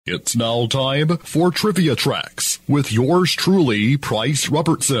It's now time for Trivia Tracks with yours truly, Price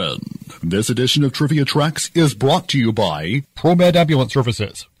Robertson. This edition of Trivia Tracks is brought to you by ProMed Ambulance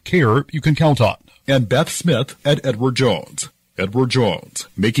Services, care you can count on, and Beth Smith at Edward Jones. Edward Jones,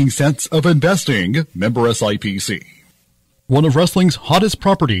 making sense of investing, member SIPC. One of wrestling's hottest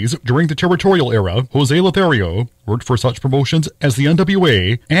properties during the territorial era, José Lothario worked for such promotions as the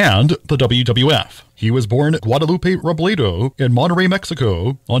NWA and the WWF. He was born Guadalupe Robledo in Monterrey,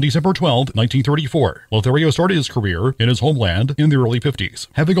 Mexico on December 12, 1934. Lothario started his career in his homeland in the early 50s,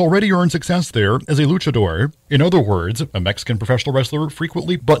 having already earned success there as a luchador. In other words, a Mexican professional wrestler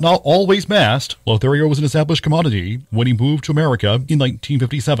frequently but not always masked. Lothario was an established commodity when he moved to America in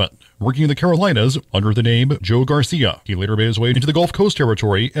 1957, working in the Carolinas under the name Joe Garcia. He later made his way into the Gulf Coast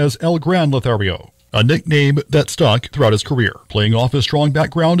territory as El Gran Lothario, a nickname that stuck throughout his career. Playing off his strong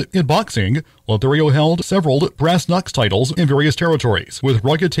background in boxing, Lothario held several brass knucks titles in various territories, with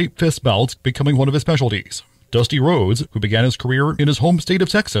rugged tape fist bouts becoming one of his specialties. Dusty Rhodes, who began his career in his home state of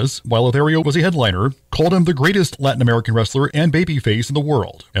Texas while Lothario was a headliner, called him the greatest Latin American wrestler and babyface in the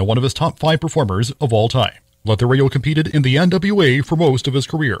world, and one of his top 5 performers of all time. Lothario competed in the NWA for most of his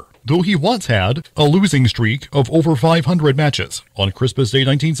career, though he once had a losing streak of over 500 matches. On Christmas Day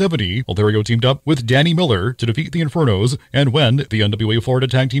 1970, Lothario teamed up with Danny Miller to defeat the Infernos and win the NWA Florida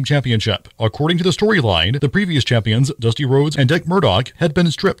Tag Team Championship. According to the storyline, the previous champions, Dusty Rhodes and Dick Murdoch, had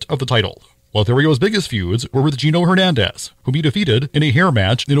been stripped of the title. Lothario's biggest feuds were with Gino Hernandez, whom he defeated in a hair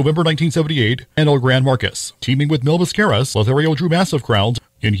match in November 1978, and El Gran Marcus. Teaming with Mil Mascaras, Lothario drew massive crowds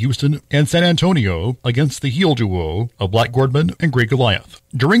in Houston and San Antonio against the heel duo of Black Gordman and Great Goliath.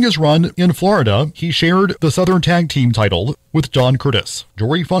 During his run in Florida, he shared the Southern Tag Team title with Don Curtis,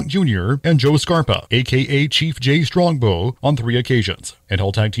 Dory Funk Jr., and Joe Scarpa, a.k.a. Chief J. Strongbow, on 3 occasions, and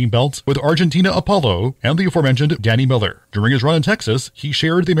held tag team belts with Argentina Apollo and the aforementioned Danny Miller. During his run in Texas, he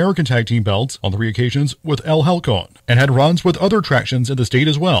shared the American tag team belts on 3 occasions with El Halcon, and had runs with other attractions in the state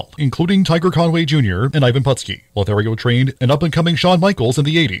as well, including Tiger Conway Jr. and Ivan Putski. Lothario trained an up-and-coming Shawn Michaels in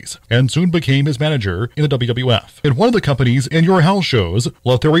the 80s, and soon became his manager in the WWF. In one of the company's In Your House shows,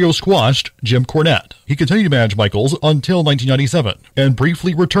 Lothario squashed Jim Cornette. He continued to manage Michaels until 1997, and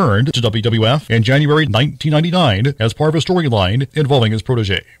briefly returned to WWF in January 1999 as part of a storyline involving his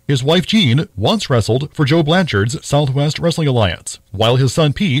protege. His wife Jean once wrestled for Joe Blanchard's Southwest Wrestling Alliance, while his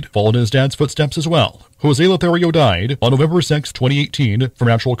son Pete followed in his dad's footsteps as well. José Lothario died on November 6, 2018 from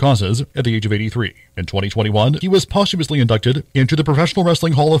natural causes at the age of 83. In 2021, he was posthumously inducted into the Professional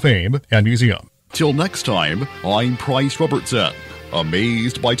Wrestling Hall of Fame and Museum. Till next time, I'm Price Robertson.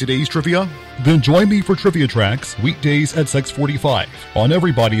 Amazed by today's trivia? Then join me for Trivia Tracks weekdays at 6:45 on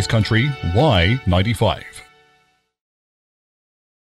Everybody's Country Y95.